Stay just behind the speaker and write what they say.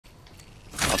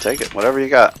take it. Whatever you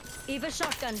got. Eva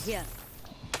shotgun here.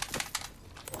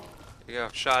 You go.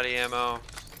 Shoddy ammo.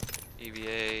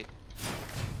 EVA.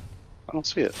 I don't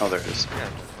see it. Oh, there it is. Yeah,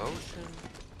 devotion.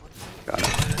 Got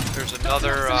it. There's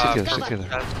another Sit together.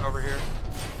 person over here.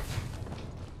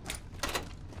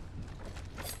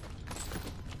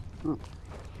 Hmm.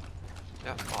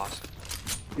 Yeah, awesome.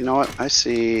 You know what? I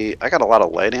see. I got a lot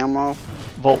of light ammo.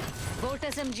 Volt. Volt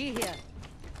SMG here.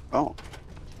 Oh.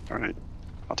 Alright.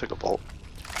 I'll take a bolt.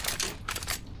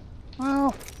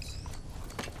 Well.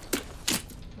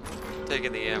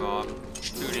 Taking the ammo. I'm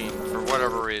shooting, for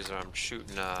whatever reason, I'm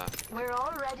shooting, We're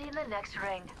already in the next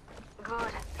ring.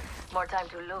 Good. More time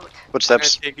to loot.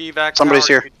 Footsteps. take evac Somebody's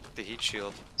power, here. The heat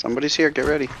shield. Somebody's here. Get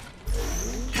ready.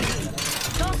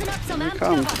 Tossing up some Here amp they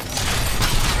come. cover.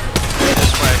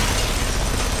 This way.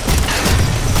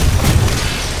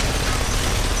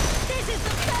 This is the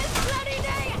best bloody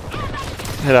day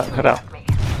ever! Head out. Head out.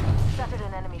 Shattered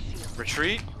an enemy shield.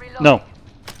 Retreat? Reloading. No.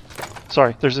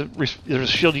 Sorry. There's a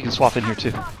shield you can swap in here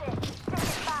too.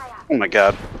 Oh my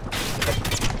god.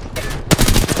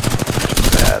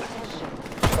 Bad.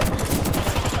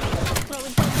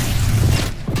 Throwing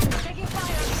fire. Taking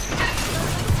fire.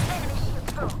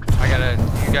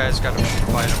 You guys gotta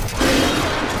fight him.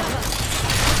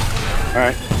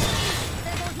 Alright.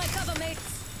 There goes my cover, mates.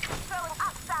 Throwing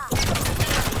hostile.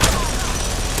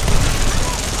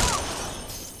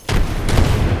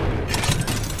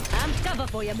 Amp cover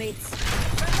for you, mates.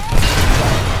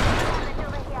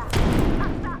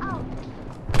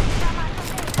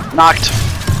 Knocked.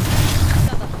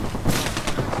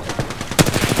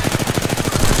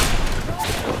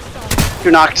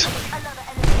 You're knocked.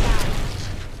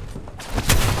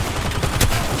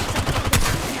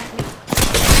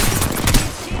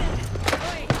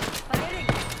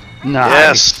 Nice.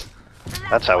 Yes.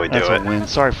 That's how we do That's a it. win.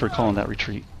 Sorry for calling that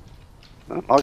retreat. I'll